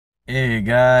Hey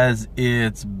guys,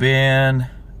 it's Ben.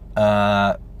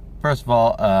 First of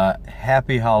all,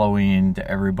 happy Halloween to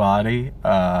everybody.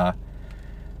 Hope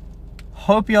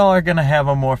y'all are gonna have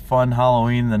a more fun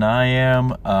Halloween than I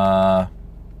am.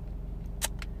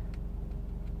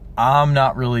 I'm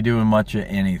not really doing much of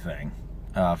anything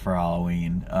for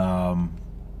Halloween.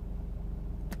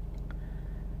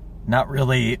 Not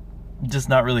really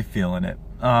feeling it.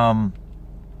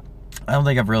 I don't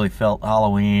think I've really felt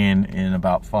Halloween in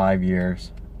about 5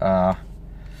 years. I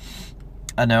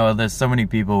know there's so many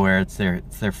people where it's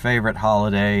their favorite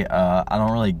holiday. I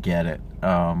don't really get it.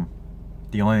 The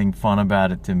only thing fun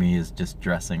about it to me is just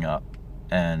dressing up,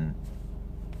 and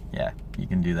yeah, you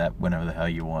can do that whenever the hell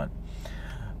you want.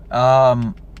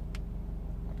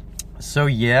 So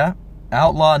yeah,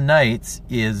 Outlaw Nights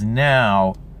is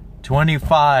now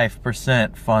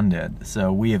 25% funded.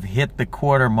 So we have hit the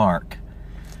quarter mark.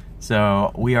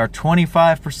 So we are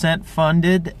 25%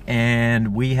 funded,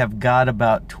 and we have got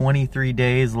about 23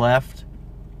 days left.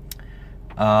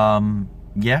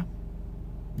 Yeah,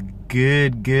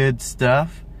 good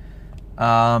stuff.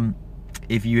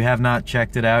 If you have not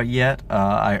checked it out yet,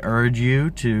 I urge you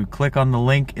to click on the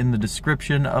link in the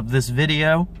description of this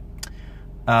video.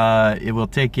 It will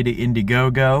take you to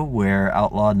Indiegogo, where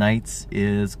Outlaw Nights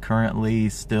is currently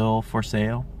still for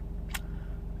sale.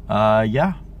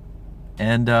 Yeah.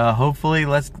 And hopefully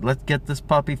let's get this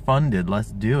puppy funded.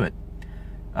 Let's do it.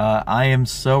 I am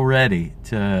so ready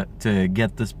to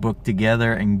get this book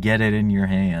together and get it in your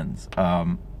hands.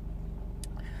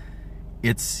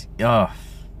 It's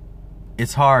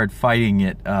hard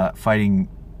fighting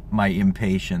my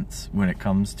impatience when it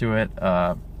comes to it.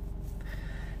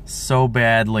 So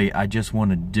badly, I just want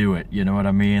to do it. You know what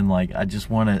I mean? Like, I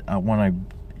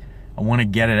want to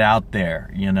get it out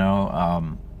there. You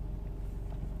know.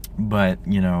 But,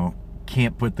 you know,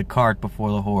 can't put the cart before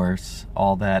the horse,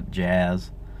 all that jazz.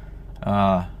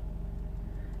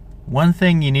 One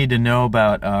thing you need to know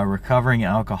about recovering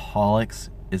alcoholics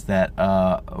is that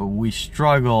we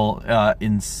struggle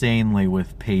insanely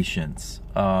with patience.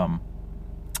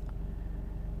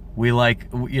 We like,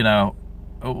 you know,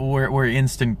 we're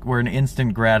an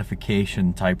instant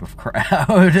gratification type of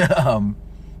crowd.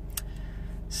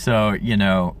 So, you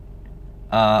know,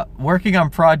 working on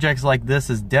projects like this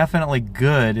is definitely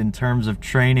good in terms of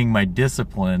training my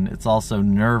discipline. It's also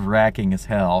nerve-wracking as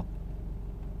hell.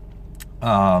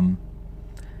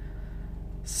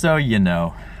 So, you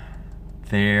know,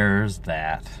 there's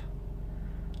that.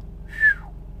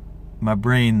 My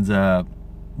brain's,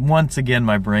 once again,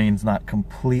 my brain's not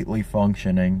completely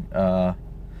functioning. I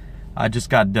just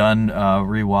got done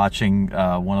rewatching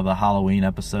one of the Halloween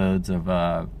episodes of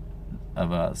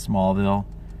Smallville.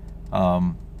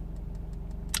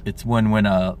 It's when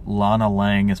Lana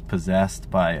Lang is possessed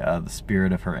by the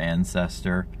spirit of her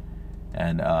ancestor,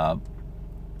 and I'm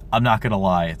not gonna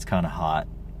lie, it's kind of hot.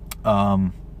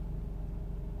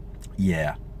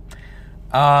 Yeah.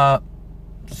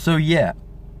 So yeah,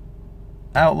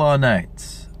 Outlaw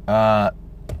Nights.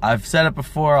 I've said it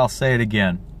before, I'll say it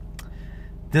again.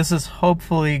 This is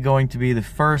hopefully going to be the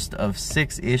first of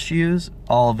 6 issues,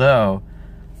 although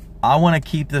I want to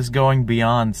keep this going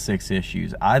beyond 6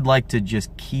 issues. I'd like to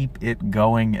just keep it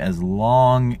going as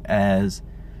long as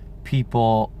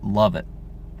people love it.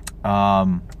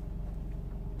 But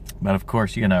of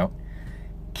course, you know,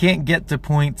 can't get to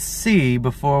point C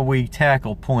before we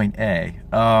tackle point A.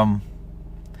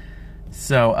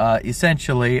 So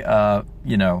essentially,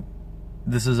 you know,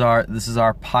 this is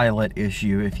our pilot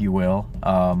issue, if you will.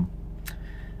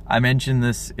 I mentioned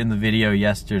this in the video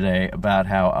yesterday about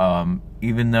how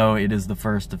even though it is the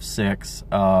first of 6,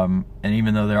 and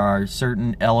even though there are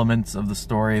certain elements of the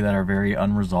story that are very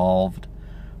unresolved,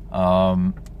 there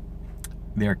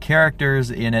are characters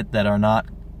in it that are not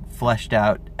fleshed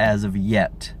out as of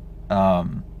yet.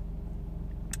 You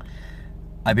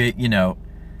know,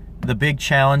 the big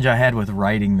challenge I had with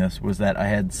writing this was that I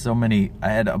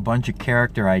had a bunch of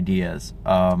character ideas,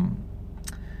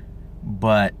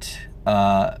 but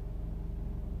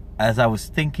as I was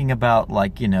thinking about,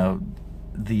 like, you know,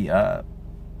 the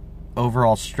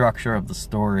overall structure of the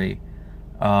story,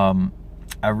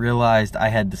 I realized I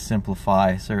had to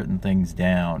simplify certain things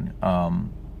down,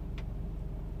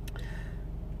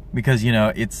 because, you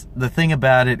know, it's the thing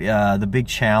about it, the big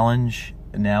challenge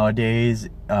nowadays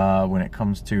when it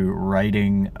comes to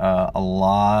writing a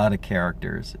lot of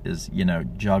characters is, you know,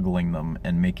 juggling them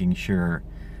and making sure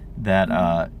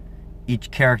that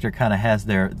each character kind of has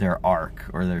their arc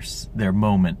or their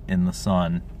moment in the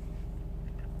sun.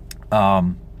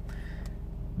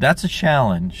 That's a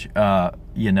challenge,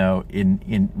 you know,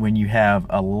 in when you have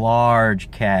a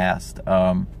large cast.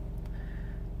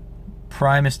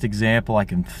 primest example I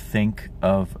can think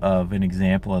of an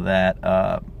example of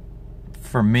that,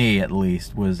 for me at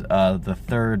least, was the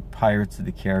third Pirates of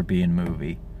the Caribbean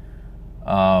movie.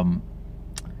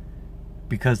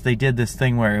 Because they did this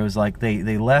thing where it was like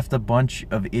they left a bunch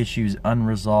of issues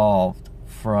unresolved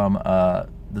from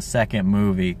the second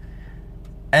movie,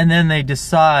 and then they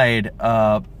decide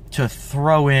to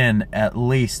throw in at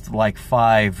least like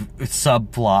 5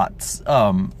 subplots,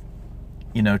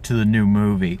 you know, to the new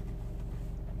movie,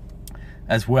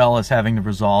 as well as having to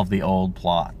resolve the old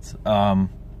plots. And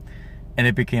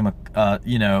it became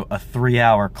you know, a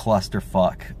 3-hour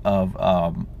clusterfuck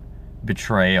of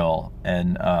betrayal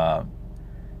and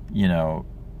you know,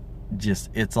 just,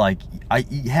 it's like,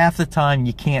 half the time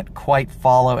you can't quite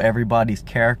follow everybody's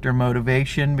character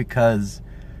motivation because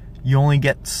you only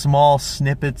get small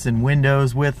snippets and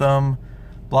windows with them,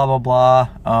 blah blah blah.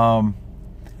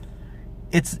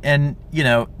 And you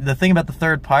know, the thing about the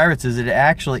third Pirates is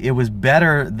it was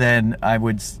better than I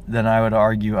would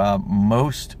argue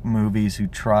most movies who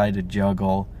try to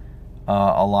juggle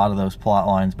a lot of those plot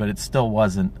lines, but it still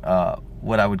wasn't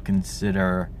what I would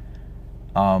consider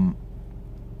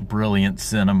brilliant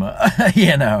cinema.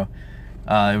 You know,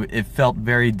 it felt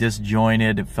very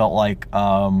disjointed. It felt like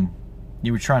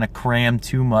you were trying to cram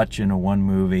too much into one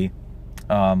movie,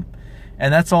 and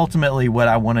that's ultimately what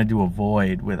I wanted to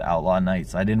avoid with Outlaw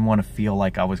Nights. I didn't want to feel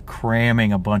like I was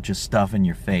cramming a bunch of stuff in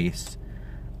your face.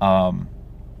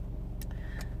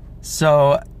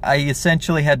 So I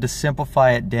essentially had to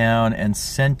simplify it down and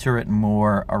center it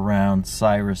more around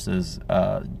Cyrus's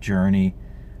journey.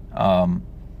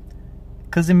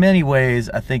 Because in many ways,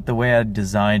 I think the way I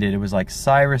designed it, it was like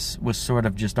Cyrus was sort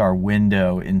of just our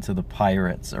window into the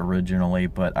pirates originally,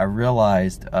 but I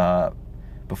realized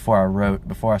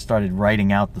before I started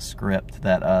writing out the script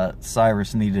that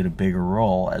Cyrus needed a bigger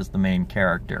role as the main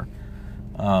character.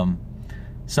 So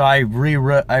I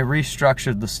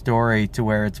restructured the story to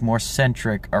where it's more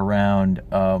centric around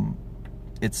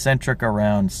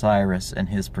Cyrus and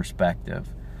his perspective.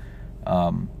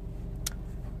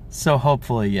 So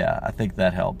hopefully, yeah, I think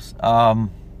that helps. Son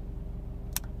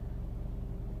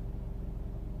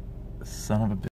of a bitch.